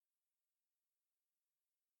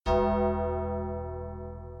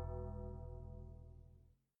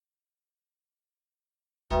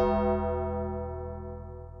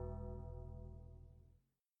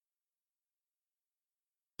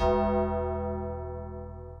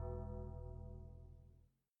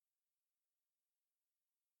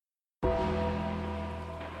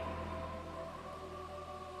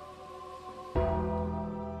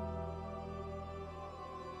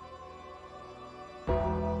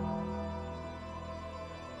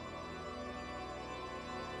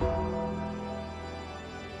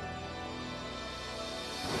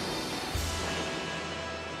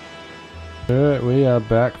Alright, we are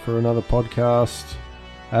back for another podcast.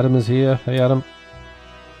 Adam is here. Hey Adam.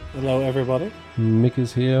 Hello, everybody. Mick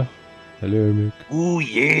is here. Hello, Mick. Ooh,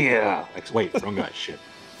 yeah! Wait, wrong guy, shit.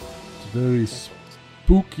 It's a very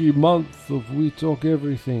spooky month of We Talk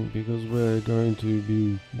Everything because we're going to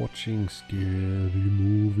be watching scary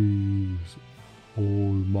movies all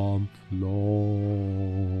month long.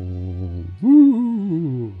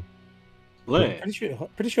 Woo! Lit.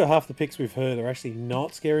 Pretty sure half the picks we've heard are actually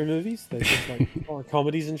not scary movies. They're just like horror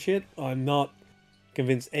comedies and shit. I'm not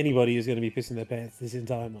convinced anybody is going to be pissing their pants this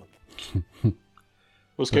entire month.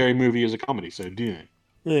 Well, Scary Movie is a comedy, so do you?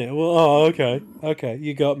 Yeah, well, oh, okay. Okay,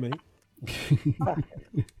 you got me.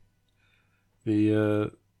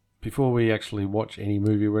 Before we actually watch any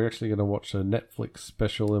movie, we're actually going to watch a Netflix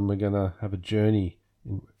special and we're going to have a journey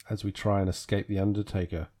as we try and escape the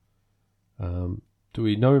Undertaker. Do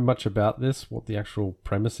we know much about this, what the actual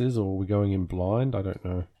premise is, or are we going in blind? I don't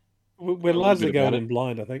know. We're largely going in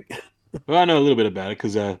blind, I think. Well, I know a little bit about it,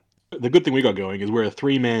 because the good thing we got going is we're a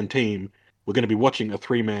three-man team. We're going to be watching a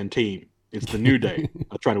three-man team. It's the New Day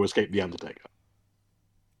trying to escape the Undertaker.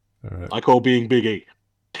 All right. I call being Big E.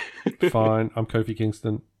 Fine, I'm Kofi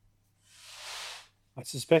Kingston. I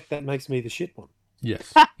suspect that makes me the shit one.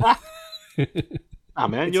 Yes. Ah,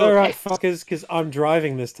 man, It's all right, fuckers, because I'm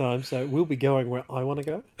driving this time, so we'll be going where I want to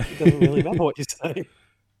go. It doesn't really matter what you say.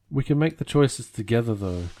 We can make the choices together,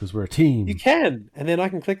 though, because we're a team. You can, and then I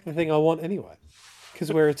can click the thing I want anyway, because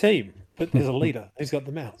we're a team. But there's a leader who's got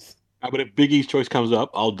the mouse. But if Big E's choice comes up,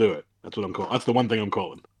 I'll do it. That's what I'm calling. That's the one thing I'm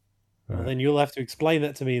calling. Well, then you'll have to explain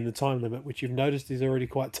that to me in the time limit, which you've noticed is already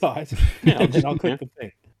quite tight. Yeah, And then I'll click the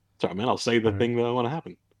thing. Sorry, man. I'll say the thing that I want to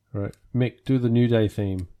happen. All right. Mick, do the New Day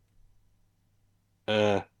theme.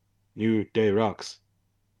 New Day rocks.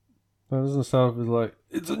 That doesn't sound like,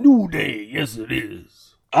 it's a new day. Yes, it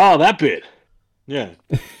is. Oh, that bit. Yeah.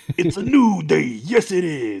 It's a new day. Yes, it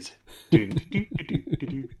is.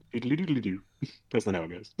 That's not how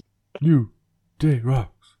it goes. New Day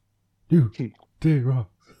rocks. New Day rocks.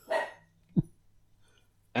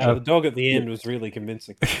 The dog at the end was really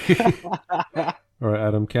convincing. All right,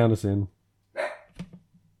 Adam, count us in.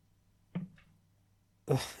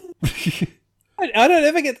 I don't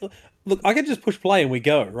ever get. Look, I can just push play and we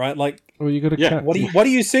go, right? Like, Well, you got to count. what are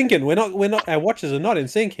you syncing? We're not. Our watches are not in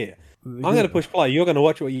sync here. I'm going to push play. You're going to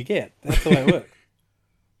watch what you get. That's the way it works.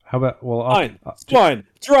 How about, well, Fine. It's fine.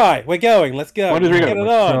 It's right. We're going. Let's go. What is Let's it? get it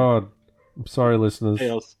on. God, I'm sorry, listeners.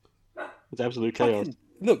 Chaos. It's absolute chaos.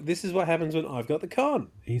 Look, this is what happens when I've got the con.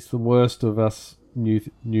 He's the worst of us New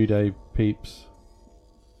Day peeps.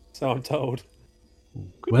 So I'm told.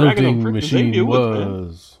 Quit ragging on Welding freaking machine Xavier Woods, man.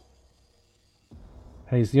 was.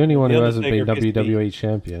 Hey, he's the only one The who hasn't been Undertaker pissed me. WWE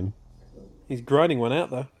champion. He's grinding one out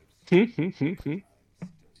though.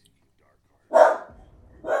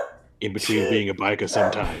 In between being a biker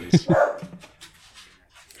sometimes.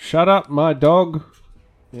 Shut up, my dog.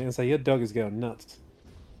 Yeah, so your dog is going nuts.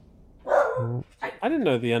 I didn't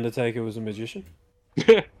know the Undertaker was a magician.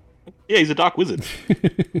 Yeah, he's a dark wizard.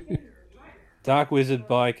 Dark wizard,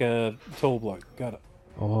 biker, tall bloke. Got it.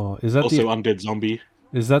 Oh, is that Also the undead zombie.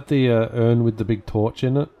 urn with the big torch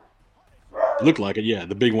in it? Looked like it, yeah.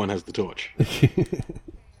 The big one has the torch.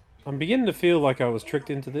 I'm beginning to feel like I was tricked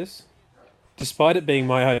into this, despite it being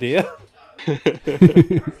my idea.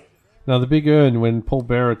 Now the big urn, when Paul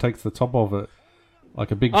Bearer takes the top of it,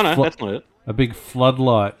 like a big Oh no, that's not it. a big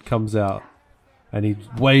floodlight comes out, and he's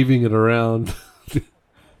waving it around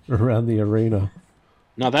around the arena.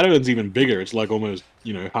 No, that urn's even bigger. It's like almost,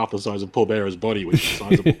 half the size of Paul Bearer's body, which is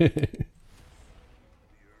sizable.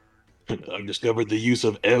 I've discovered the use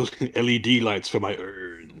of LED lights for my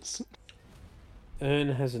urns. Urn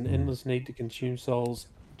has an endless need to consume souls,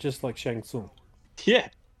 just like Shang Tsung. Yeah.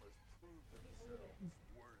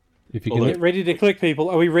 If you Although- can, Get ready to click, people.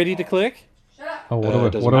 Are we ready to click? oh,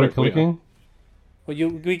 what doesn't are we matter if we are. clicking? Well,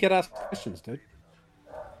 we get asked questions, dude.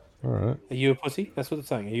 All right. Are you a pussy? That's what it's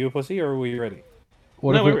saying. Are you a pussy or are we ready?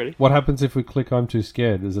 What No, if we're ready. What happens if we click I'm too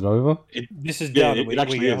scared? Is it over? This is Yeah, done. it we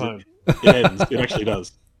actually go is. home. It ends. It actually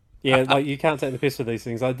does. Yeah, like you can't take the piss with these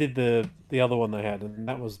things. I did the other one they had, and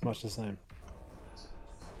that was much the same.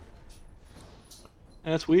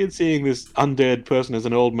 And it's weird seeing this undead person as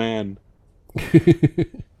an old man.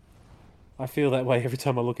 I feel that way every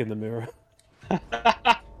time I look in the mirror.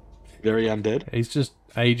 Very undead. He's just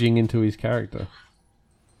aging into his character.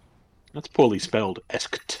 That's poorly spelled.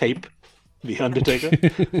 Escape. The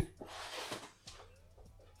Undertaker.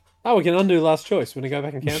 Oh, we can undo last choice. When we go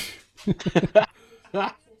back and count.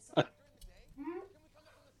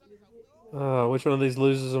 Which one of these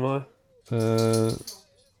losers am I?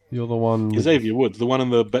 You're the one. With, Xavier Woods, the one in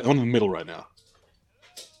the middle right now.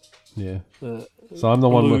 Yeah. The So I'm the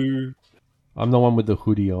one with blue. the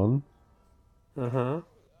hoodie on. Uh-huh.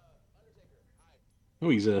 Oh,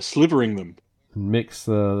 he's slivering them. And Mick's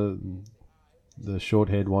the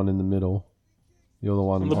short-haired one in the middle. You're the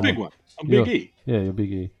one I'm the on big one. I'm you're- Big E. Yeah, you're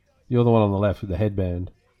Big E. You're the one on the left with the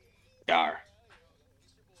headband. Yar.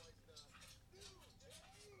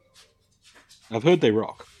 I've heard they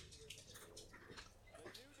rock.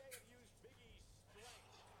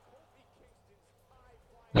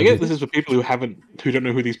 I guess this is for people who don't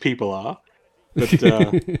know who these people are. But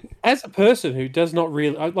As a person who does not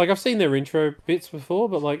really like, I've seen their intro bits before,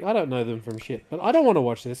 but like I don't know them from shit. But I don't want to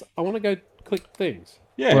watch this. I want to go click things.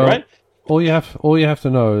 yeah, Well, right. all you have to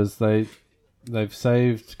know is they've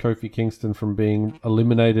saved Kofi Kingston from being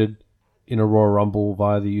eliminated in a Royal Rumble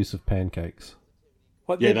via the use of pancakes.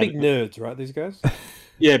 Like Yeah, they're big nerds, right? These guys.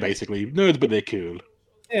 Yeah, basically nerds, but they're cool.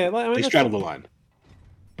 Yeah, like I mean, They that's straddle the fine. line.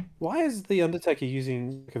 Why is the Undertaker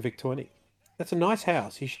using like a VIC-20? That's a nice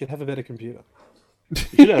house. He should have a better computer. You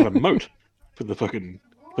should have a moat for the fucking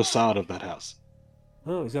facade of that house.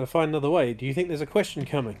 Oh, he's got to find another way. Do you think there's a question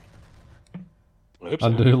coming? I hope so.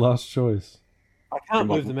 Undo last choice. I can't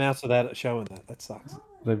Come on. move the mouse without it showing that. That sucks.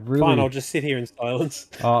 They've really. Fine, I'll just sit here in silence.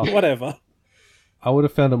 Oh, Whatever. I would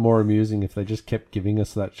have found it more amusing if they just kept giving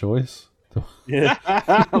us that choice. Yeah.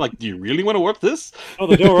 Like, do you really want to watch this? Oh,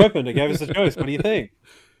 the door opened. It gave us a choice. What do you think?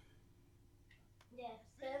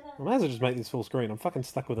 I might as well just make this full screen. I'm fucking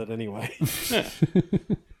stuck with it anyway. Yeah.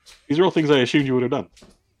 These are all things I assumed you would have done.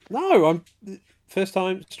 No, I'm first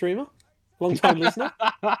time streamer, long time listener.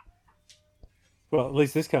 Well, at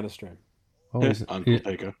least this kind of stream. Oh, he's, Uncle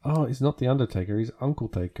Taker. oh, he's not the Undertaker. He's Uncle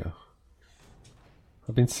Taker.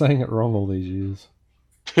 I've been saying it wrong all these years.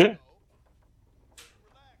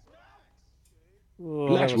 Oh,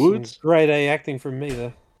 Relax, that was some Woods. grade A acting from me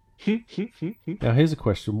there. Now, here's a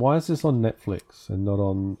question: why is this on Netflix and not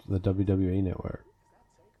on the WWE network?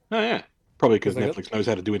 Oh yeah, probably because 'Cause I got- Netflix knows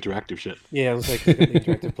how to do interactive shit. Yeah, I was like, the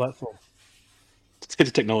interactive platform. It's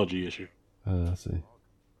a technology issue. I see.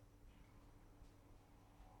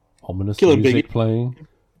 Ominous Kill him, music Biggie. playing.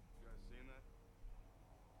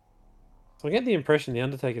 So I get the impression the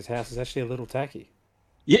Undertaker's house is actually a little tacky.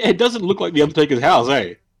 Yeah, it doesn't look like the Undertaker's house,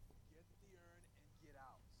 eh?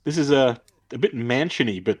 This is a bit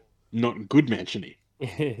mansiony, but not good mansiony.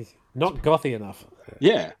 Not gothy enough.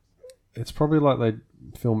 Yeah, It's probably like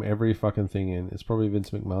they film every fucking thing in. It's probably Vince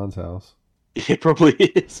McMahon's house. it probably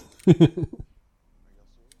is. I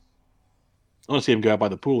want to see him go out by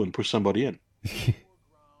the pool and push somebody in.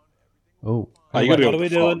 Oh, Oh, you wait. gotta go What are we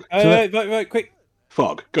with the doing? fog. Oh, wait, quick.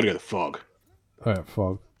 Fog. Gotta go to the fog. All right,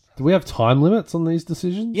 fog. Do we have time limits on these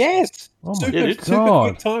decisions? Yes! Oh my Yeah, dude. Super God.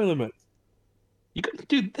 quick time limit. You got,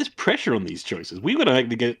 dude. There's pressure on these choices. We've got to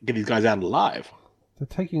actually get these guys out alive. They're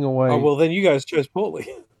taking away. Oh, well, then you guys chose poorly.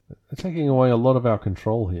 They're taking away a lot of our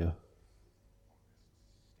control here.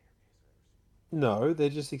 No, they're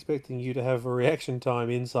just expecting you to have a reaction time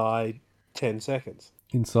inside 10 seconds.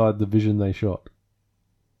 Inside the vision they shot.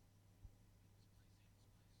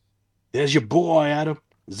 There's your boy, Adam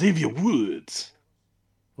Xavier Woods.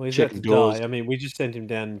 Well, he's Checking about to doors. die. I mean, we just sent him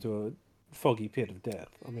down into a foggy pit of death.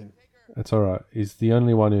 I mean, It's all right. He's the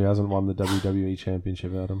only one who hasn't won the WWE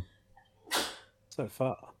Championship, Adam. so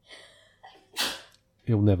far.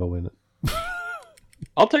 He'll never win it.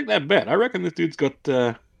 I'll take that bet. I reckon this dude's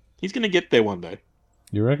got. He's gonna get there one day.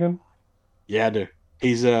 You reckon? Yeah, I do.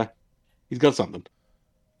 He's got something.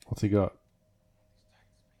 What's he got?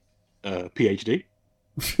 PhD.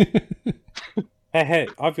 Hey,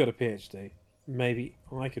 I've got a PhD. Maybe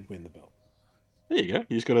I could win the belt. There you go.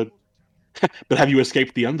 You just gotta. But have you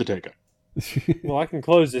escaped the Undertaker? Well, I can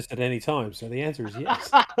close this at any time, so the answer is yes.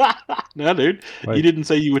 No, dude. Wait. You didn't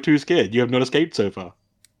say you were too scared. You have not escaped so far.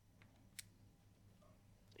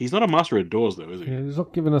 He's not a master at doors, though, is he? Yeah, he's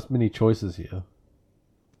not giving us many choices here.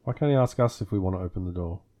 Why can't he ask us if we want to open the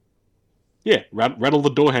door? Yeah, rattle the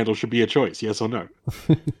door handle should be a choice, yes or no.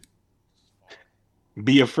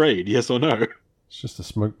 Be afraid, yes or no. It's just a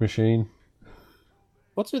smoke machine.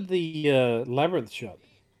 What's with the labyrinth shot?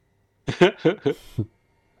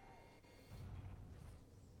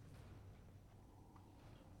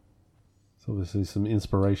 It's obviously some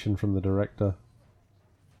inspiration from the director.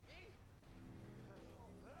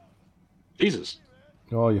 Jesus.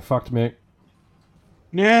 Oh, you fucked, Mick.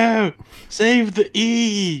 No! Save the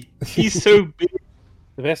E! He's so big.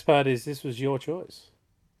 The best part is this was your choice.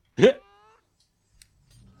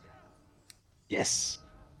 Yes.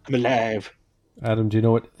 I'm alive. Adam, do you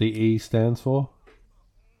know what the E stands for?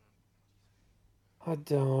 I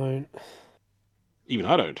don't. Even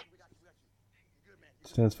I don't. It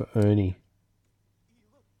stands for Ernie.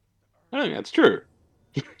 I don't think that's true.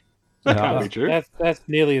 That Yeah, can't be I- true. That's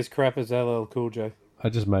nearly as crap as LL Cool J. I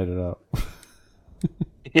just made it up.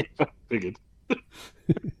 Yeah, I figured. You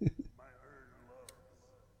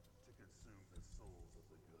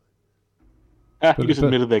But- just but-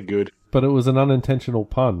 admitted they're good. But it was an unintentional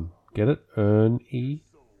pun. Get it? Earn-y?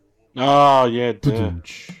 Oh, yeah, duh.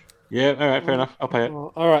 Ba-dum-tsh. Yeah, alright, fair enough. I'll pay it.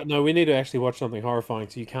 Oh, all right, no, we need to actually watch something horrifying,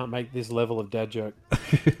 so you can't make this level of dad joke.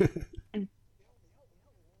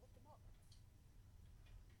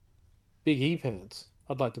 Big E pants.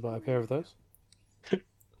 I'd like to buy a pair of those.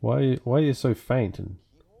 Why are you so faint? And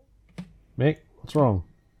Mick, what's wrong?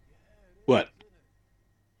 What?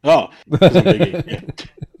 Oh, 'cause I'm Big E, yeah.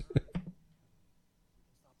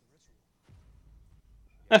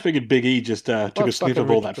 I figured Big E just took a Like sniff fucking of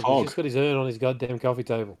all Rich, that but He's fog. just got his urn on his goddamn coffee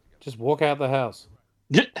table. Just walk out the house.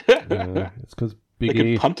 It's because They Big could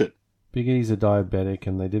E, punt it. Big E's a diabetic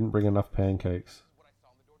and they didn't bring enough pancakes.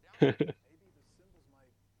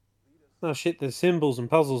 No shit, there's symbols and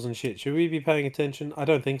puzzles and shit. Should we be paying attention? I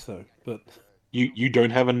don't think so, but You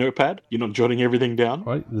don't have a notepad? You're not jotting everything down?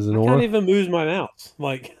 Right? There's an I can't order. even move my mouse.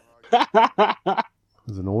 Like,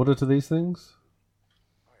 There's an order to these things.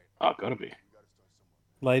 Oh, gotta be.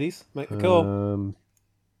 ladies, make the call. Can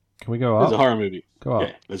we go There's a up? horror movie. Go up.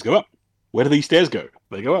 Yeah, let's go up. Where do these stairs go?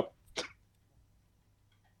 They go up. There's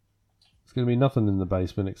gonna be nothing in the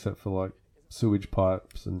basement except for like sewage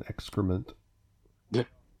pipes and excrement.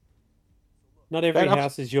 Not every Fair enough.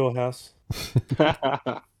 house is your house.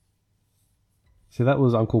 See, that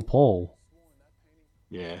was Uncle Paul.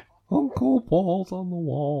 Yeah. Uncle Paul's on the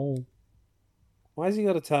wall. Why has he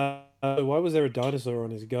got a toe? Why was there a dinosaur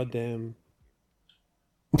on his goddamn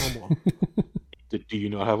armoire? Do you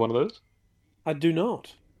not have one of those? I do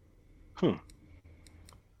not. Huh.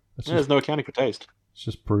 It's There's just, no accounting for taste. it's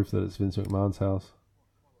just proof that it's Vince McMahon's house.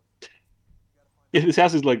 Yeah, this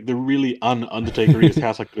house is like the really un-Undertakeriest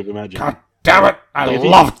house I could have imagined. God damn it! I Davey?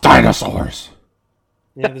 love dinosaurs.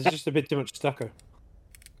 Yeah, there's just a bit too much stucco.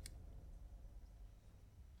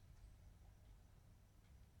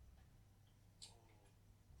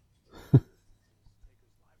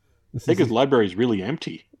 This is, Taker's his, library is really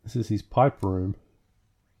empty. this is his pipe room.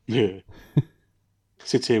 Yeah.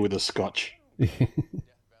 Sits here with a scotch.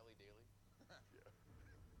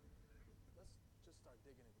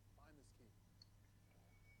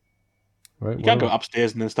 Right, You can't go well,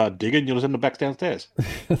 upstairs and then start digging. You'll just end up back downstairs.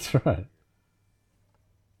 That's right.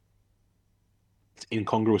 It's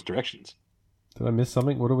incongruous directions. Did I miss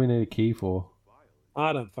something? What do we need a key for?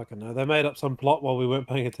 I don't fucking know. They made up some plot while we weren't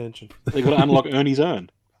paying attention. They got to unlock Ernie's urn.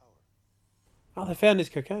 Oh, they found his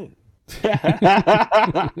cocaine.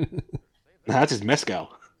 Nah, that's his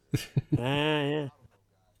mezcal. Yeah.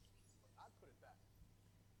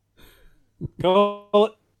 Call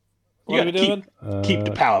it. You What are we gotta doing? Keep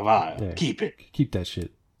the power vial. yeah. Keep it. Keep that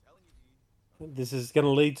shit. This is going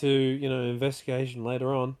to lead to, investigation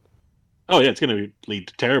later on. Oh yeah, it's going to lead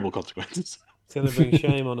to terrible consequences. It's going to bring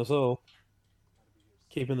shame on us all.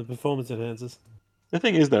 Keeping the performance enhancers. The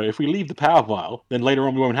thing is, though, if we leave the power vial, then later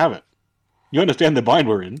on we won't have it. You understand the bind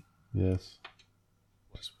we're in? Yes.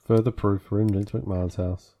 Just further proof we're in Vince McMahon's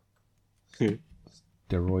house.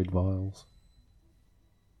 Steroid vials.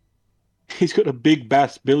 He's got a big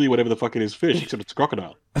bass, Billy, whatever the fuck it is, fish, except it's a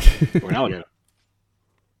crocodile or an alligator.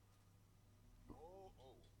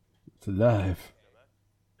 It's alive.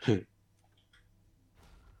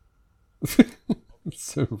 It's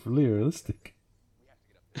so realistic.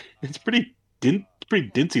 It's pretty dinty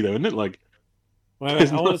though, isn't it? Like, Wait,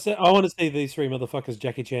 There's I want to see these three motherfuckers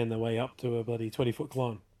Jackie Chan their way up to a bloody 20-foot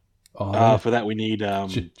climb. Oh, for that we need John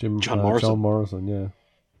Morrison. John Morrison, yeah.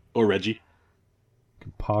 or Reggie.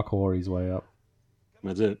 Can parkour his way up.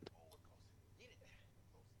 That's it.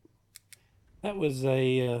 That was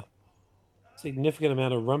a significant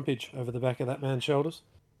amount of rumpage over the back of that man's shoulders.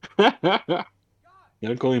 You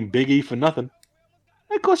don't call him Big E for nothing.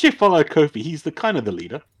 Of course, you follow Kofi. He's the kind of the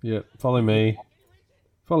leader. Yeah, follow me.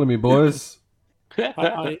 Follow me, boys. I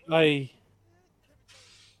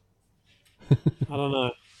don't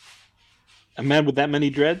know. A man with that many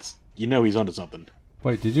dreads, you know he's onto something.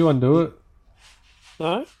 Wait, did you undo it?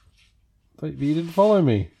 No, Wait, you didn't follow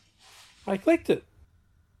me. I clicked it.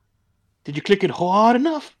 Did you click it hard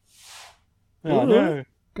enough? Oh no,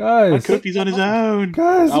 Guys! Kofi's on his own.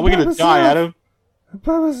 Guys! Oh, we're gonna die, Adam. I'm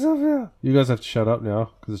by myself here. You guys have to shut up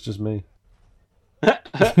now, because it's just me.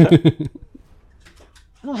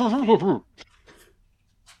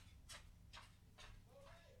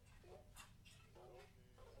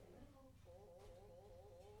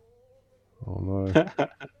 Oh no.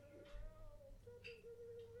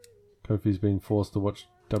 Kofi's being forced to watch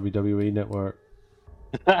WWE Network.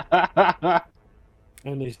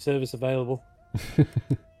 Only service available.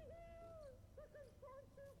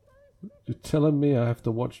 You're telling me I have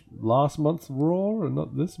to watch last month's Raw and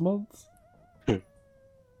not this month's? And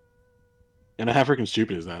how freaking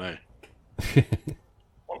stupid is that, eh?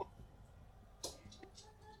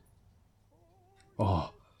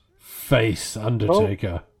 Oh, face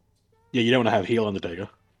Undertaker. Yeah, you don't want to have heel Undertaker.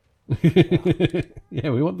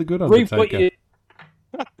 Yeah, we want the good Reap Undertaker.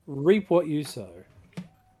 reap what you sow.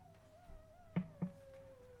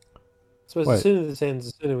 So Wait. as soon as this ends,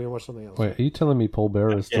 the sooner we can watch something else. Wait, are you telling me Paul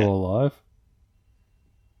Bearer is still Yeah. alive?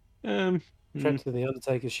 Trapped in the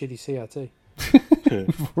Undertaker's shitty CRT.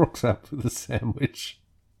 Rocks up with a sandwich.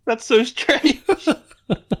 That's so strange.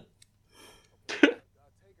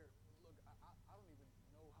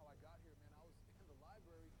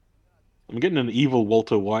 I'm getting an evil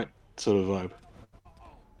Walter White sort of vibe.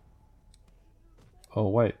 Oh,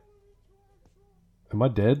 wait. Am I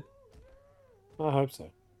dead? I hope so.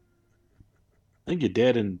 I think you're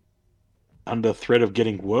dead and under threat of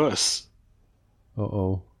getting worse.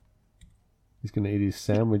 Uh-oh. He's going to eat his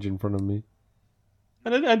sandwich in front of me.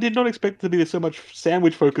 And I did not expect there to be so much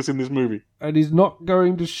sandwich focus in this movie. And he's not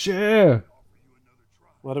going to share.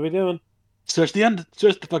 What are we doing? Search the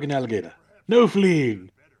fucking alligator. No fleeing.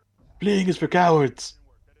 Fleeing is for cowards.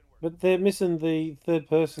 But they're missing the third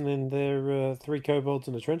person in their 3 kobolds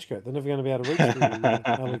in a trench coat. They're never going to be able to reach the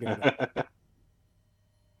alligator.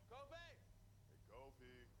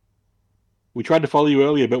 We tried to follow you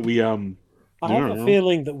earlier, but we I have a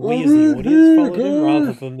feeling that we as the audience followed him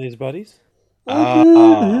rather than his buddies.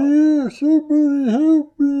 Here, somebody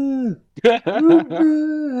help me! Help me!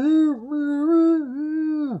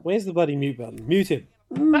 Where's the bloody mute button? Mute him.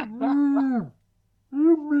 Help me,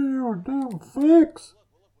 you dumb fucks!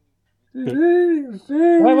 He's eating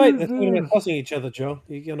sandwiches! Wait, they're talking about tossing each other, Joe.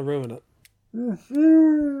 You're going to ruin it.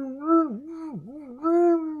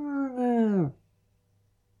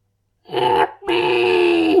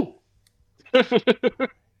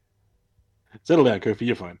 Settle down, Kofi.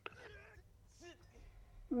 You're fine.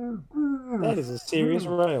 That is a serious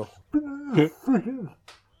rail.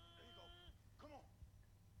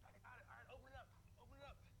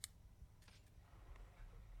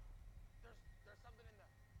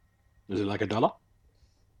 Is it like $1?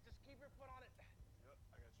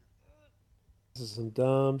 This is some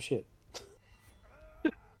dumb shit.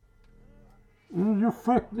 You're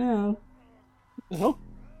fucked now. Oh.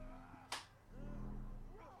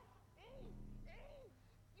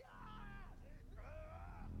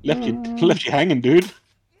 Left you hanging, dude.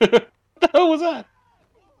 What the hell was that?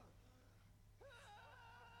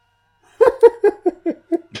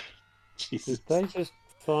 Jesus. Did they just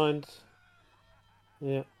find...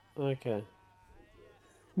 Yeah, okay.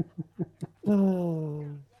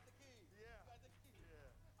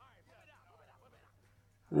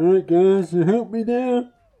 Alright guys, you help me now?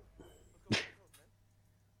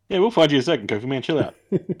 Yeah, we'll find you in a second, Kofi, man. Chill out.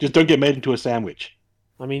 Just don't get made into a sandwich.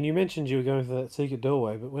 I mean, you mentioned you were going for that secret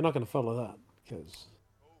doorway, but we're not going to follow that, because...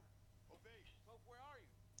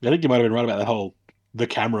 I think you might have been right about that whole the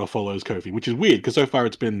camera follows Kofi, which is weird, because so far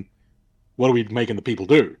it's been, what are we making the people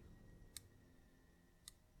do?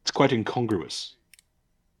 It's quite incongruous.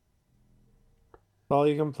 File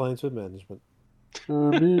your complaints with management.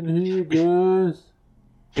 I'm in here, guys.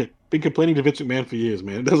 Been complaining to Vince McMahon for years,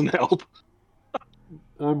 man. It doesn't help.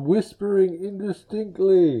 I'm whispering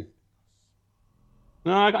indistinctly.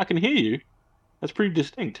 No, I can hear you. That's pretty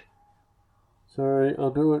distinct. Sorry, I'll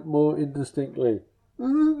do it more indistinctly.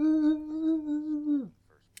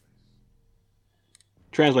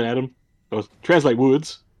 Translate, Adam. Or translate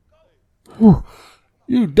Woods.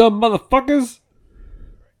 You dumb motherfuckers!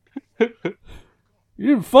 You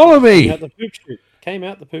didn't follow me! Came out the poop chute. Came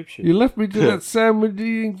out the poop chute. You left me to that sandwich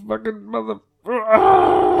eating fucking mother.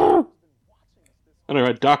 Ah! I know,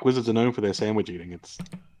 right? Dark Wizards are known for their sandwich eating. It's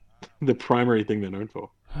the primary thing they're known for.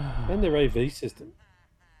 And their AV system.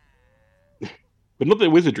 But not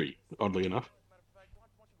their wizardry, oddly enough.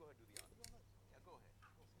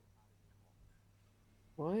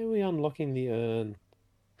 Why are we unlocking the urn?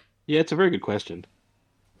 Yeah, it's a very good question.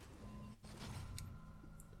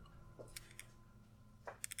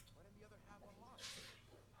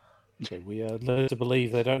 So we are led to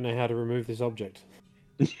believe they don't know how to remove this object.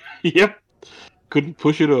 Yep. Couldn't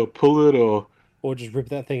push it or pull it or... Or just rip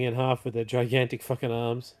that thing in half with their gigantic fucking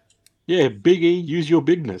arms. Yeah, Big E, use your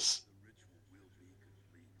bigness.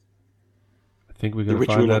 I think we're The going to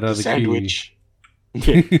find ritual that of the other sandwich.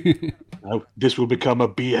 key. Now, this will become a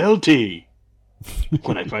BLT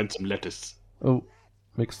when I find some lettuce. Oh,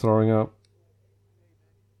 Mick's throwing up.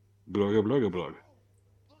 Blogger, blogger, blog.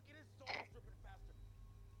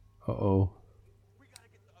 Uh-oh.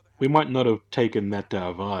 We might not have taken that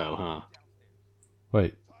vial, huh?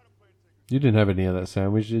 Wait, you didn't have any of that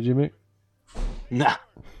sandwich, did you, Mick? Nah.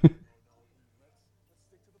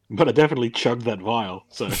 But I definitely chugged that vial,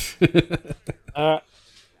 so... Alright,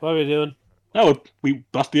 what are we doing? Oh, we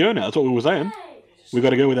bust the urn out. That's what we were saying. We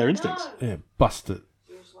got to go with our instincts. Yeah, bust it.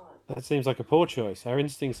 That seems like a poor choice. Our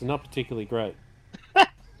instincts are not particularly great.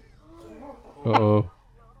 Uh-oh.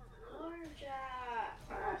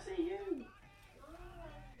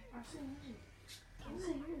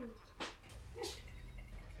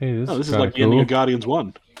 Hey, this, Oh, this is kinda like the ending cool. of Guardians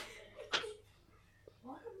 1.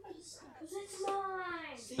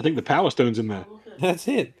 I think the Power Stone's in there. That's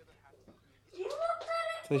it.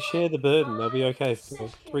 If they share the burden, they'll be okay for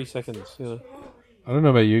 3 seconds. You know? I don't know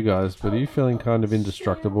about you guys, but are you feeling kind of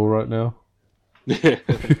indestructible right now?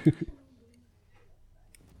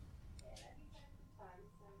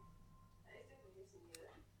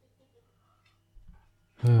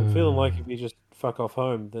 I'm feeling like if you just fuck off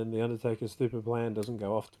home, then the Undertaker's stupid plan doesn't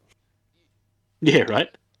go off. Yeah, right?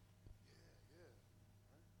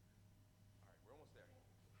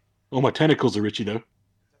 Oh, my tentacles are itchy, though.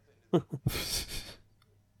 That's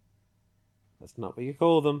not what you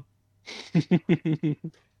call them.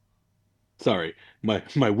 Sorry, my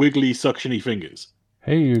wiggly, suctiony fingers.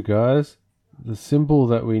 Hey, you guys. The symbol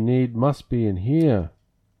that we need must be in here.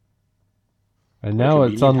 And now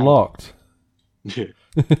it's convenient. unlocked. Yeah.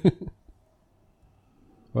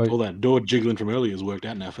 Wait, All that door jiggling from earlier has worked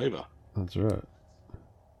out in our favor. that's right.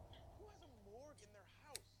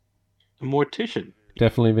 A mortician.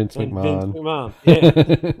 Definitely Vince And McMahon. Vince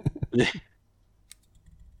McMahon. Yeah,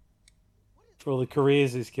 for all the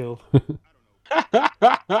careers he's killed.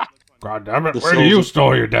 God damn it, The where do you souls of-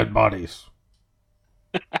 store your dead bodies?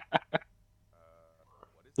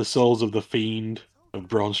 The souls of the Fiend, of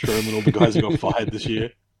Braun Strowman, all the guys who got fired this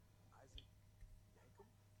year.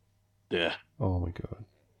 Yeah. Oh my god.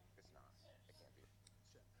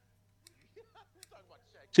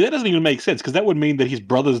 See, that doesn't even make sense, because that would mean that his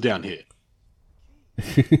brother's down here.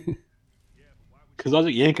 Because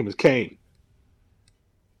Isaac Yankem is Kane.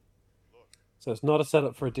 So it's not a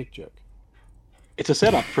setup for a dick joke. It's a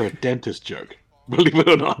setup for a dentist joke, believe it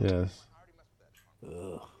or not. Yes.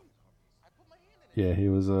 Ugh. Yeah, he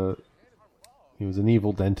was an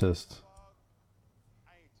evil dentist.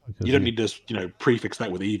 Because You don't he- need to, prefix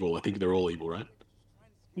that with evil. I think they're all evil, right?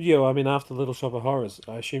 Yeah, I mean, after Little Shop of Horrors,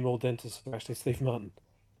 I assume all dentists are actually Steve Martin.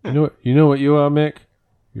 You know what you are, Mick?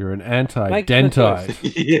 You're an Make the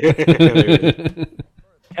anti-dentite. Yeah.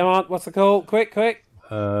 Come on, what's the call? Quick!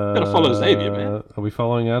 Gotta follow Xavier, man. Are we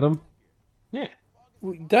following Adam? Yeah.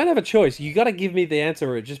 We don't have a choice. You got to give me the answer,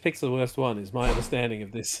 or it just picks the worst one. Is my understanding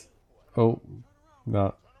of this. Oh,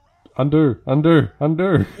 no. Undo.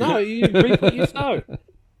 No, you reap what you sow.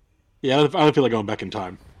 Yeah, I don't feel like going back in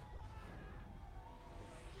time.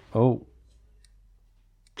 Oh,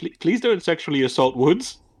 Please don't sexually assault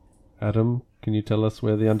Woods. Adam, can you tell us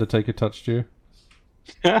where the Undertaker touched you?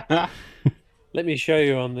 Let me show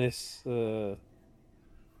you on this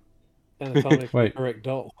anatomically Wait. correct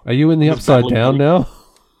doll. Are you in the This upside battling down buddy. now?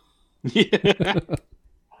 Yeah.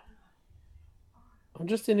 I'm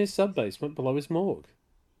just in his sub basement below his morgue.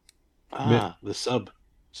 The sub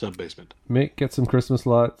basement. Mick, get some Christmas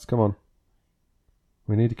lights. Come on.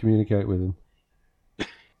 We need to communicate with him.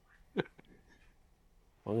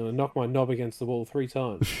 I'm going to knock my knob against the wall 3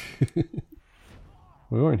 times.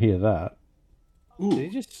 We won't hear that. Did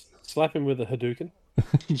you just slap him with a Hadouken?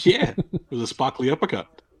 Yeah, it was a sparkly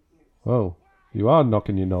uppercut. Oh, you are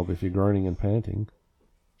knocking your knob if you're groaning and panting.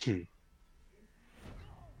 Hmm.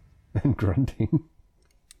 And grunting.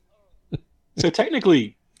 So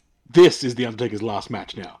technically, this is the Undertaker's last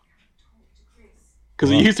match now.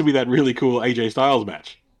 Because Wow. it used to be that really cool AJ Styles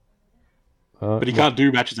match. But he Uh, can't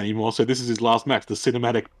do matches anymore, so this is his last match, the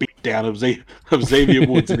cinematic beatdown of Xavier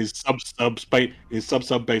Woods in his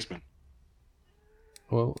sub basement.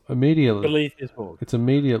 well, immediately. Beneath his morgue. It's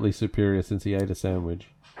immediately superior since he ate a sandwich.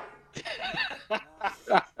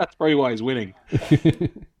 That's probably why he's winning.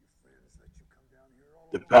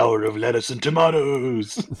 The power of lettuce and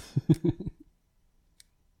tomatoes.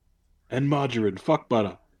 And margarine. Fuck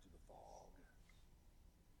butter.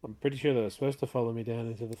 I'm pretty sure they were supposed to follow me down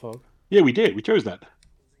into the fog. Yeah, we did. We chose that.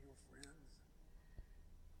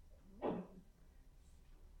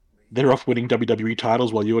 They're off winning WWE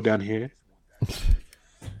titles while you're down here.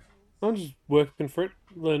 I'm just working for it,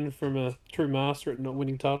 learning from a true master at not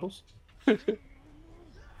winning titles.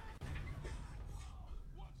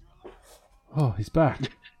 Oh, he's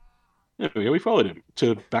back. Yeah, we followed him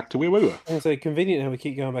back to where we were. I say convenient how we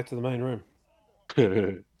keep going back to the main room.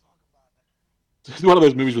 It's one of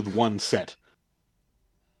those movies with one set.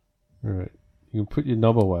 All right. You can put your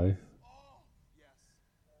knob away.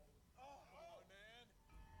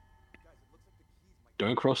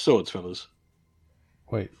 Don't cross swords, fellas.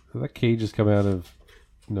 Wait, did that key just come out of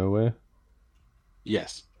nowhere?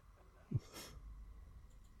 Yes.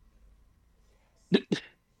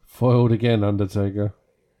 Foiled again, Undertaker.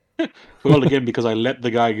 Well, again, because I let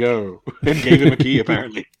the guy go and gave him a key,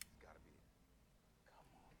 apparently.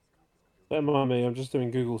 Don't mind me, I'm just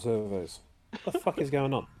doing Google surveys. What the fuck is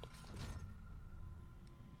going on?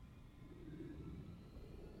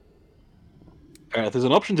 If there's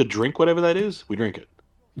an option to drink whatever that is, we drink it.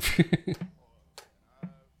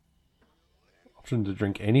 Option to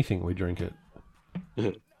drink anything, we drink it.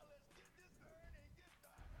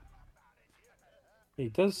 He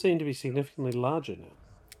does seem to be significantly larger now.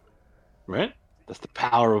 Right? That's the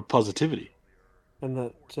power of positivity. And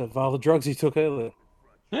that vial of drugs he took earlier.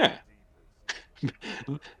 Yeah.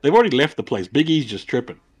 They've already left the place. Big E's just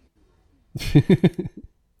tripping.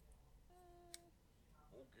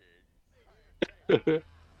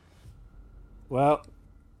 Well,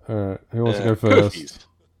 Alright, who wants to go first?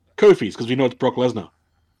 Kofi's, because we know it's Brock Lesnar.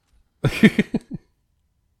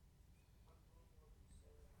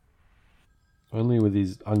 Only with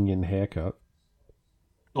his onion haircut.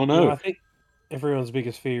 Oh no. I think everyone's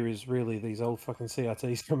biggest fear is really these old fucking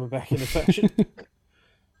CRTs coming back into fashion.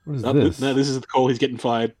 What is No, this? no, this is the call. He's getting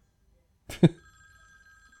fired.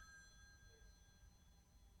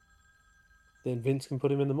 Then Vince can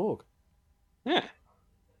put him in the morgue. Yeah.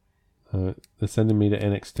 They're sending me to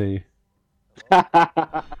NXT.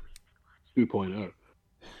 2.0.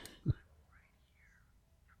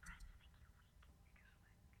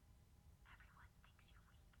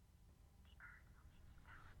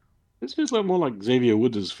 This feels like more like Xavier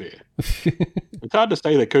Woods' fear. It's hard to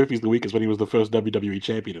say that Kofi's the weakest when he was the first WWE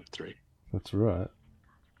champion of the three. That's right.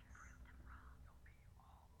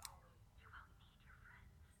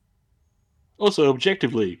 Also,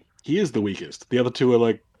 objectively, he is the weakest. The other two are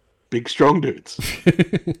like big, strong dudes.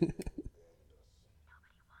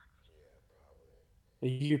 Are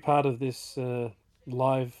you part of this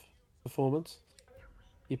live performance?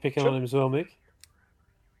 You picking on him as well, Mick?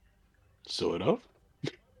 Sort of.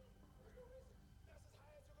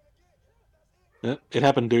 Yeah, it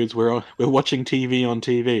happened, dudes. We're watching TV on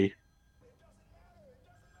TV.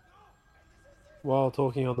 While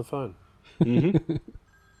talking on the phone. Mm-hmm.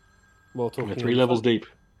 While talking We're on 3 the levels phone. deep.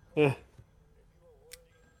 Yeah.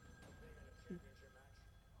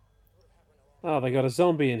 Oh, they got a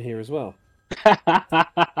zombie in here as well.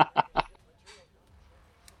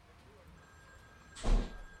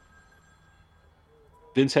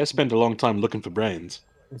 Vince has spent a long time looking for brains.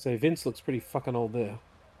 And so Vince looks pretty fucking old there.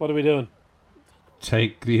 What are we doing?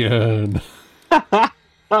 Take the urn.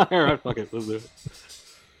 Alright, fuck it, let's do it.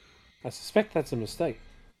 I suspect that's a mistake.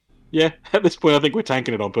 Yeah, at this point I think we're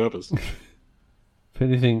tanking it on purpose. If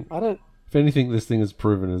anything, I don't... this thing has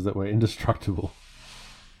proven is that we're indestructible.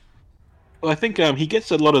 Well, I think he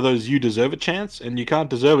gets a lot of those "you deserve it" chants, and you can't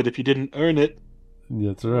deserve it if you didn't earn it.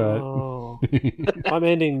 That's right. Oh, I'm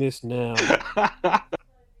ending this now. I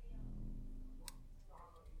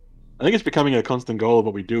think it's becoming a constant goal of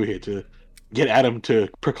what we do here to get Adam to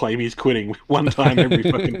proclaim he's quitting one time every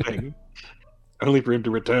fucking thing. Only for him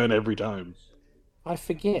to return every time. I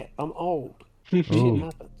forget. I'm old. Ooh. Shit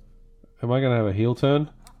happens. Am I going to have a heel turn?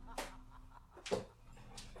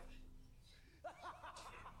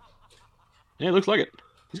 Yeah, it looks like it.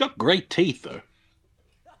 He's got great teeth, though.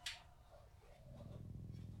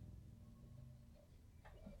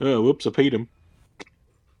 Oh, whoops, I peed him.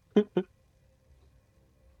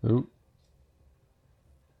 Ooh.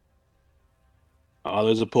 Oh,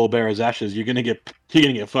 those are Paul Bearer's ashes. You're gonna get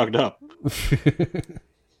fucked up.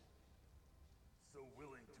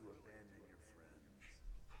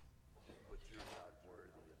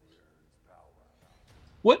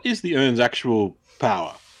 What is the urn's actual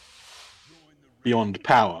power? Beyond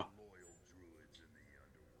power.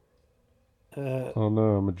 Oh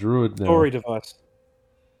no, I'm a druid now. Story device.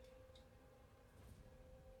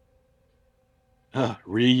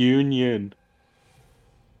 Reunion.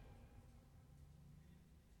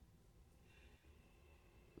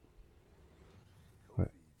 Wait,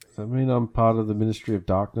 does that mean I'm part of the Ministry of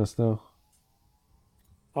Darkness now?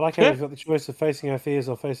 I like how we've got the choice of facing our fears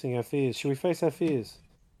or facing our fears. Should we face our fears?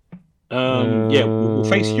 Yeah, we'll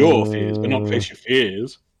face your fears, but not face your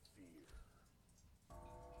fears.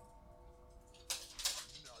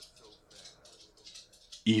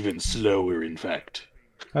 Even slower, in fact.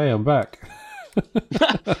 Hey, I'm back.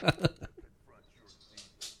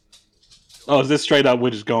 Oh, is this straight up we're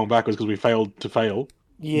just going backwards because we failed to fail?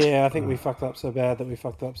 Yeah, I think we fucked up so bad that we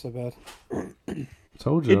fucked up so bad.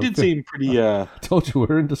 Told you. It did seem pretty. Told you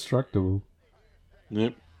we're indestructible.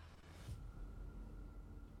 Yep.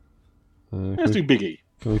 Can, Let's do we, Big E.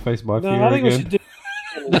 can we face my fear No, I think we again? should do.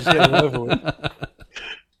 Just get it over with. I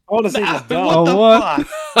want to see this done. What the what?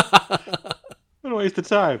 fuck? Don't waste the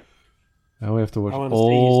time. Now we have to watch I wanna see you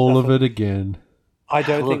all stuff of it. it again. I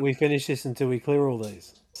don't think we finish this until we clear all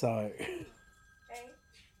these. So,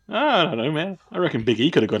 I don't know, man. I reckon Big E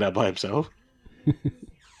could have got out by himself.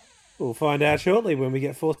 we'll find out shortly when we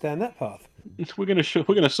get forced down that path. We're gonna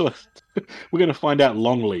find out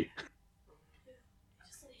longly.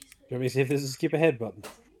 Let me see if there's a skip ahead button.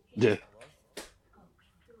 Yeah.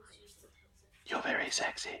 You're very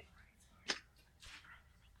sexy.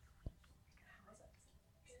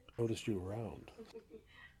 I'll just do around.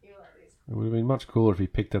 It would have been much cooler if he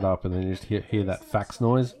picked it up and then you just hear that fax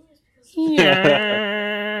noise.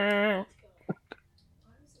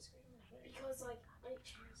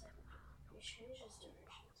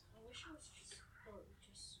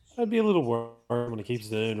 I'd be a little worried when it keeps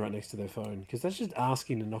the urn right next to their phone because that's just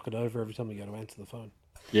asking to knock it over every time we go to answer the phone.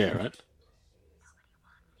 Yeah, right.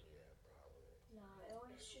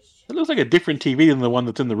 It looks like a different TV than the one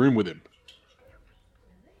that's in the room with him.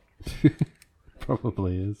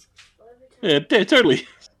 Probably is. Yeah, totally.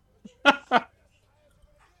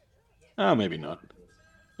 Oh, maybe not.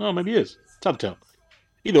 Oh, maybe it is. It's hard to tell.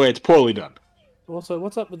 Either way, it's poorly done. Also,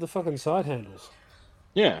 what's up with the fucking side handles?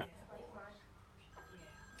 Yeah.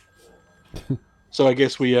 So I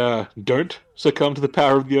guess we don't succumb to the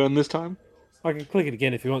power of the urn this time. I can click it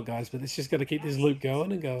again if you want, guys, but it's just got to keep this loop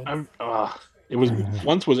going and going. It was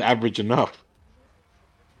once was average enough.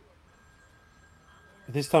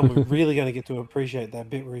 This time we're really going to get to appreciate that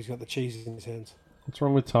bit where he's got the cheese in his hands. What's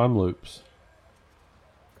wrong with time loops?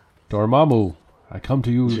 Dormammu, I come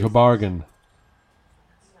to you to bargain.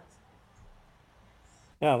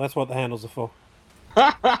 Yeah, that's what the handles are for.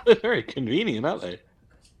 They're very convenient, aren't they?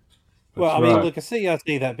 Well, I That's mean, right. look, a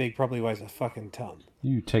CRT that big probably weighs a fucking ton.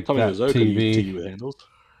 You take Tommy that Wiseau could use TV. TV with handles.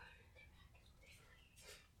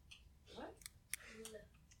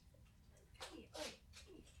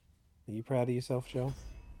 Are you proud of yourself, Joel?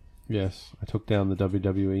 Yes, I took down the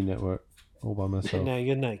WWE network all by myself. Now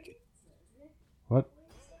you're naked. What?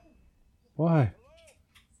 Why?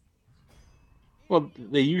 Well,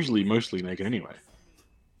 they're usually mostly naked anyway.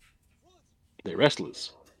 They're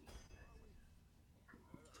wrestlers.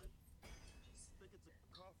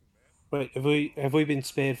 Wait, have we been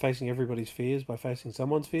spared facing everybody's fears by facing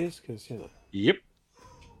someone's fears? Because you know. Yep.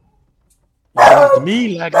 You talk to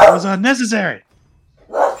me like that was unnecessary.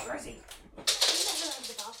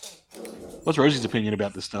 What's Rosie's opinion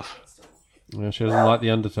about this stuff? Yeah, she doesn't like the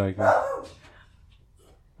Undertaker.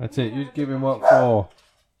 That's it. You give him what for?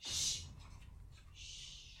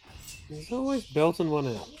 He's always belting one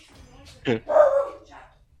out. Yeah.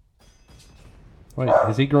 Wait,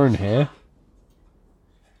 has he grown hair?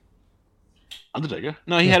 Undertaker?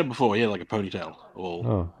 No, he had it before. He had like a ponytail, all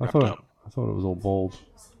Oh, wrapped up. I thought it was all bald.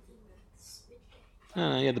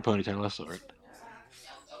 No, he had the ponytail. I saw it.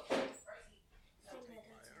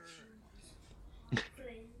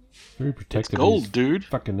 Very protective. Gold, of his dude.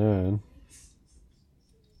 Fucking urn.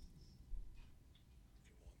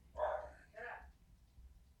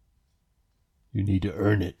 You need to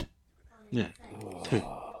earn it. Yeah.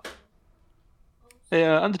 Hey,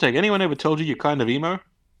 Undertaker, anyone ever told you you're kind of emo?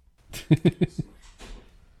 I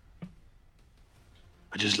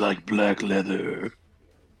just like black leather.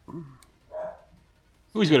 Ooh,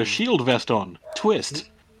 he's got a shield vest on. Twist.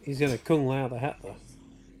 He's gonna kung lao the hat though.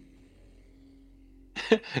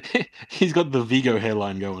 He's got the Vigo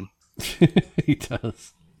hairline going. He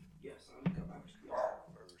does.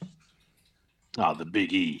 Ah, the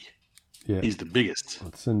Big E. Yeah. He's the biggest.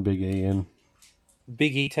 Let's send Big E in.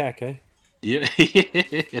 Big E tack, eh? Yeah,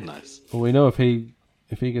 nice. Well, we know if he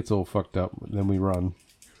gets all fucked up, then we run.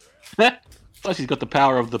 Plus, he's got the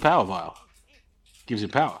power of the power vial. Gives him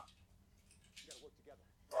power.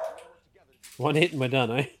 One hit and we're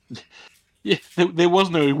done, eh? Yeah, there was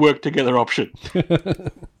no work together option. You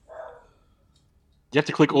have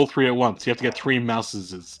to click all three at once. You have to get 3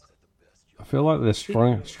 mouses. I feel like they're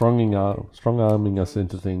strong arming us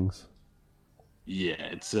into things.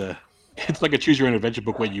 Yeah, it's like a choose your own adventure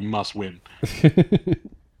book where you must win.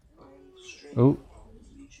 Oh,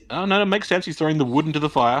 Oh no, it makes sense. He's throwing the wood into the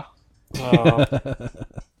fire. Oh,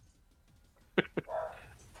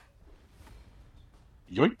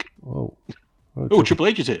 Yoink! whoa. Oh, Triple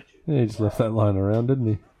H is here. Yeah, he just left that line around, didn't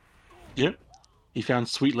he? Yep. He found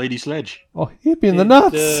Sweet Lady Sledge. Oh, he'd be in the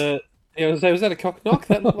nuts. Yeah, I was say, was that a cock knock?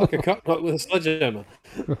 That looked like a cock knock with a sledgehammer.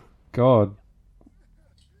 God.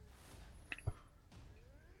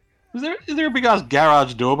 Is there a big ass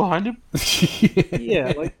garage door behind him?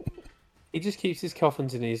 Yeah, like he just keeps his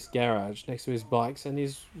coffins in his garage next to his bikes and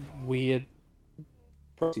his weird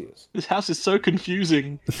proteus. This house is so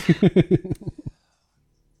confusing.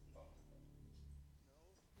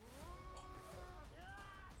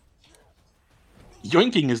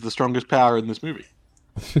 Yoinking is the strongest power in this movie.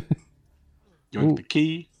 Yoink Ooh. the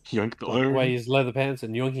key, yoink the Like the urn. way his leather pants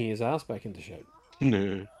and yoinking his ass back into shape.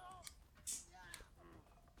 No.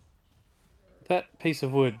 That piece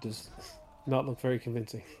of wood does not look very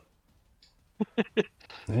convincing.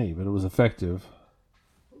 Hey, but it was effective.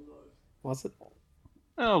 Was it?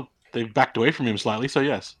 Well, they've backed away from him slightly, so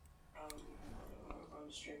yes.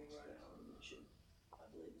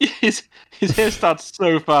 His hair starts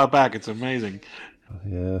so far back, it's amazing.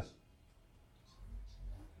 Yeah.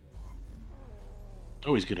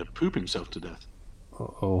 Oh, he's gonna poop himself to death.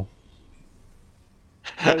 Uh-oh.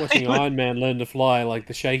 Like watching Iron Man learn to fly, like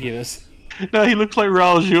the shakiness. No, he looks like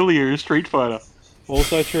Raul Julia in Street Fighter.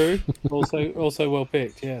 Also true. Also well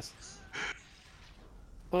picked. Yes.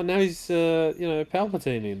 Oh, now he's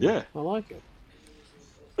Palpatine. Yeah. I like it.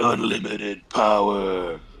 Unlimited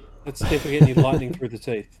power. That's definitely getting you lightning through the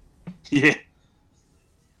teeth. Yeah.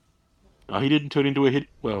 Oh, he didn't turn into a hit.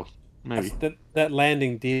 Well, maybe. That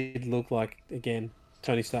landing did look like, again,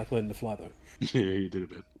 Tony Stark learning to fly though. Yeah, he did a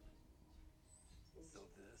bit.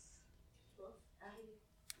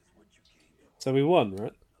 So we won,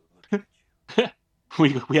 right?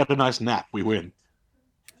 We had a nice nap. We win.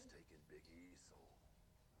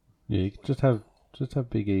 Yeah, you can just have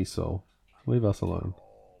Big E Soul. Leave us alone.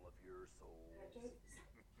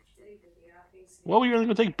 Why were you only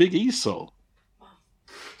going to take Big E's soul?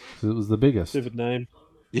 'Cause it was the biggest. Stupid name.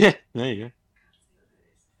 Yeah, there you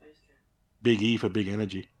go. Big E for big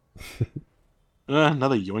energy.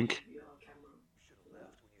 Another yoink.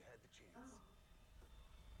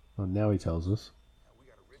 Oh, now he tells us.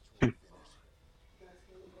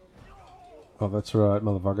 Oh, that's right,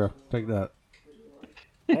 motherfucker. Take that.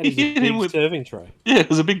 That is a Hit him big with- serving tray Yeah, it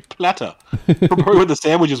was a big platter. Probably where the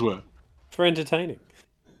sandwiches were. for entertaining.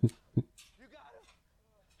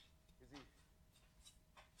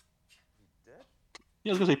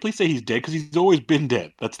 Yeah, I was going to say, please say he's dead, because he's always been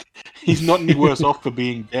dead. He's not any worse off for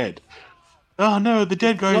being dead. Oh no, the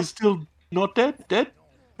dead guy is still not dead? Dead?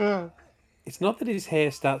 It's not that his hair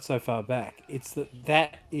starts so far back. It's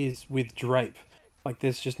that is with drape. Like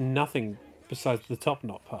there's just nothing besides the top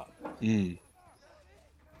knot part. Mm.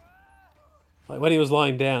 Like when he was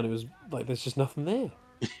lying down, it was like there's just nothing there.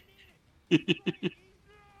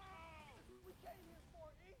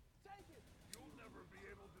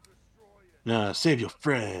 Nah, save your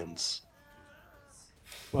friends.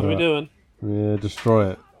 What are we doing? Yeah,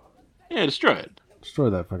 destroy it. Yeah, destroy it. Destroy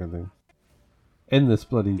that fucking thing. End this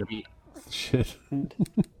bloody shit.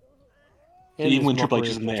 Even when Triple H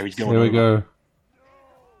isn't there, he's going There we over. go.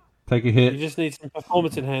 Take a You hit. just need some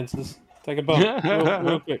performance enhancers. Take a bump,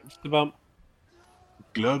 real quick, just a bump.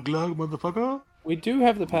 Glug glug, motherfucker. We do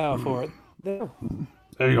have the power for it. There.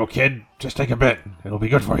 There you go, kid. Just take a bit. It'll be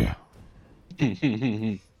good for you.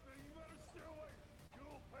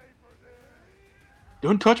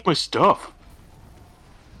 Don't touch my stuff.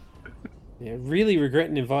 Yeah, really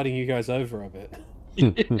regretting inviting you guys over a bit.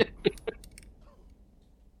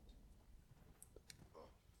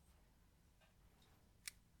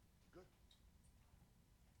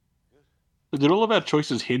 Did all of our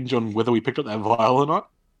choices hinge on whether we picked up that vial or not?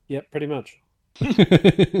 Yep, pretty much.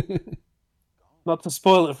 Not to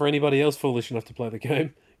spoil it for anybody else foolish enough to play the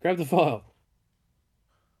game. Grab the file.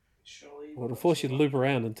 Or it'll force you to loop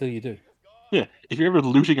around until you do. Yeah, if you're ever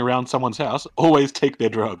looting around someone's house, always take their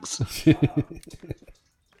drugs.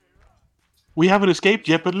 We haven't escaped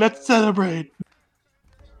yet, but let's celebrate.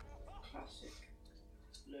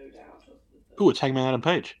 Ooh, it's Hangman Adam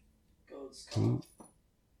Page.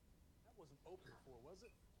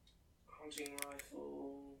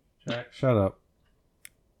 Jack, shut up.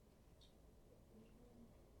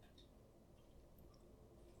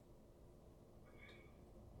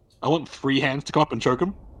 I want 3 hands to come up and choke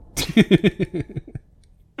him.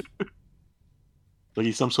 Like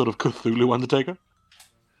he's some sort of Cthulhu Undertaker.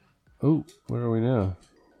 Oh, where are we now?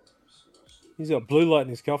 He's got blue light in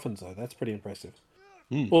his coffin, so that's pretty impressive.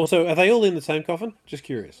 Hmm. Also, are they all in the same coffin? Just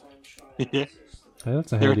curious. Yeah, Hey,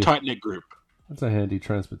 that's a they're a handy. tight-knit group. That's a handy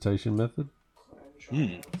transportation method.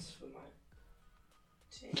 Hmm.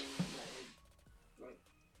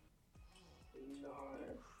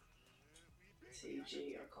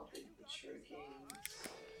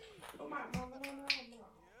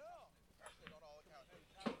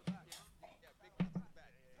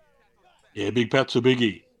 Yeah, Big Pat's a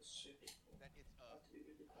biggie.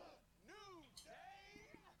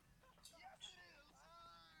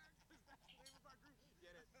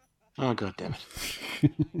 Oh, god damn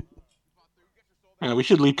it. We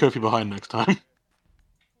should leave Kofi behind next time.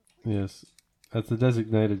 Yes. As the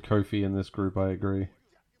designated Kofi in this group, I agree.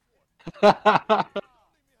 What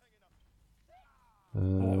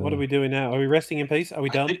are we doing now? Are we resting in peace? Are we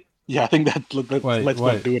done? Yeah, I think let's Wait.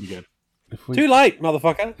 not do it again. If we, Too late,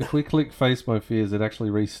 motherfucker. If we click Face My Fears, it actually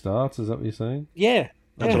restarts. Is that what you're saying? Yeah.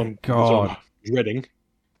 That's yeah. what I'm God. dreading.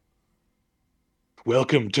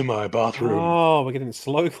 Welcome to my bathroom. Oh, we're getting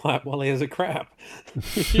slow clap while he has a crap.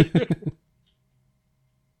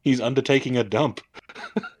 He's undertaking a dump.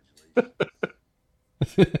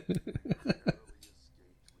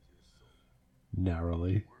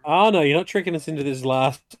 Narrowly. Oh no, you're not tricking us into this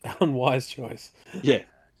last unwise choice. Yeah.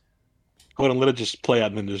 Hold on, let it just play out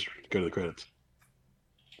and then just go to the credits.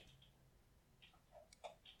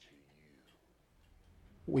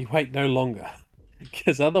 We wait no longer,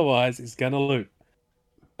 because otherwise it's gonna loop.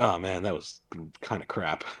 Oh man, that was kind of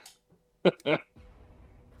crap.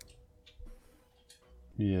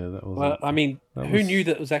 Yeah, that was. Well, I mean, that who was- knew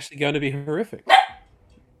that was actually going to be horrific?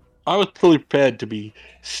 I was fully prepared to be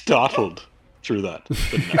startled through that.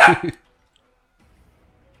 But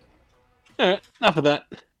no. Alright, enough of that.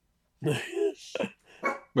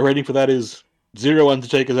 My rating for that is 0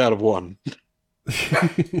 Undertakers out of 1.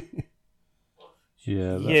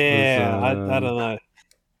 Yeah. That Yeah, was, I don't know.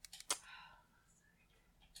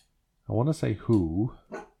 I want to say who,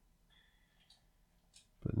 but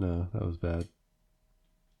no, that was bad.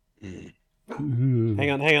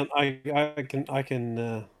 Hang on.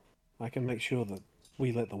 I can make sure that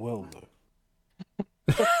we let the world know.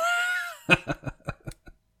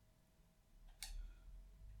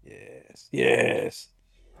 Yes.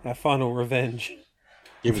 Our final revenge.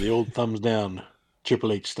 Give it the old thumbs down,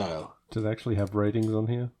 Triple H style. Does it actually have ratings on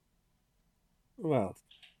here? Well,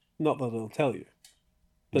 not that it'll tell you.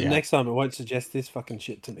 But Yeah. next time it won't suggest this fucking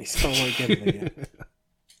shit to me, so I won't get it again.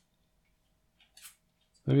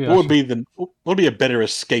 Maybe What would be a better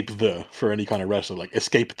escape for any kind of wrestler? Like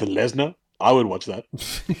Escape the Lesnar? I would watch that.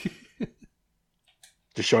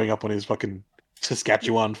 Just showing up on his fucking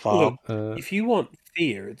Saskatchewan farm. If you want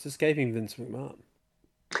fear, it's escaping Vince McMahon.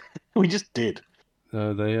 We just did.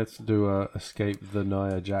 They had to do Escape the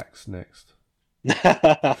Nia Jax next.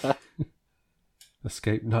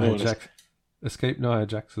 Escape Nia wanna- Jax. Escape Nia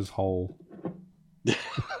Jax's hole.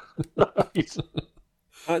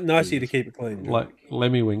 Nice of you to keep it clean. John. Like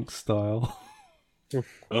Lemmy Winks style.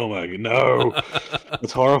 Oh my god, no.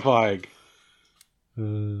 It's horrifying.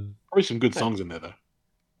 Probably some good songs in there, though.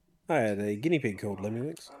 I had a guinea pig called Lemmy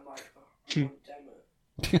Winks.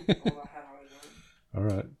 All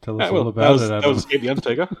right, tell us Well, all about it, that Adam. was Escape the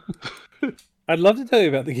Undertaker. I'd love to tell you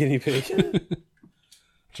about the guinea pig.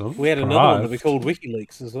 John, We had another one that we surprised. called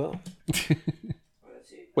WikiLeaks as well.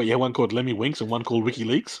 Wait, you had one called Lemmy Winks and one called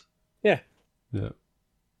WikiLeaks? Yeah. Yeah.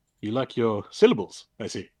 You like your syllables, I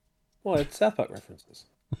see. Well, it's South Park references.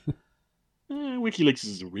 WikiLeaks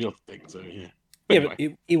is a real thing, so yeah. Yeah, Anyway.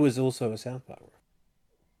 but it was also a South Park reference.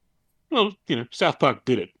 Well, South Park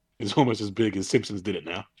did it. It's almost as big as Simpsons did it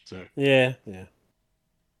now. So, Yeah.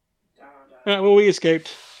 well, we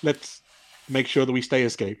escaped. Let's make sure that we stay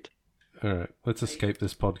escaped. All right, let's escape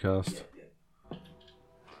this podcast.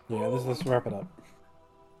 Yeah, let's wrap it up.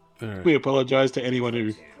 All right. We apologize to anyone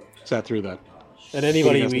who sat through that. And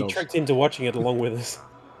anybody we ourselves. tricked into watching it along with us.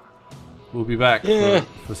 We'll be back Yeah.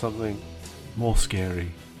 for something more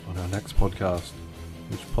scary on our next podcast,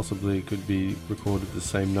 which possibly could be recorded the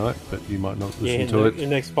same night, but you might not listen Yeah, to in the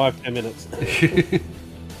next 5-10 minutes. it.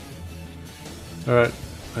 All right,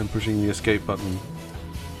 I'm pushing the escape button.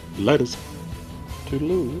 Let us.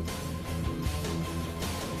 Toodaloo.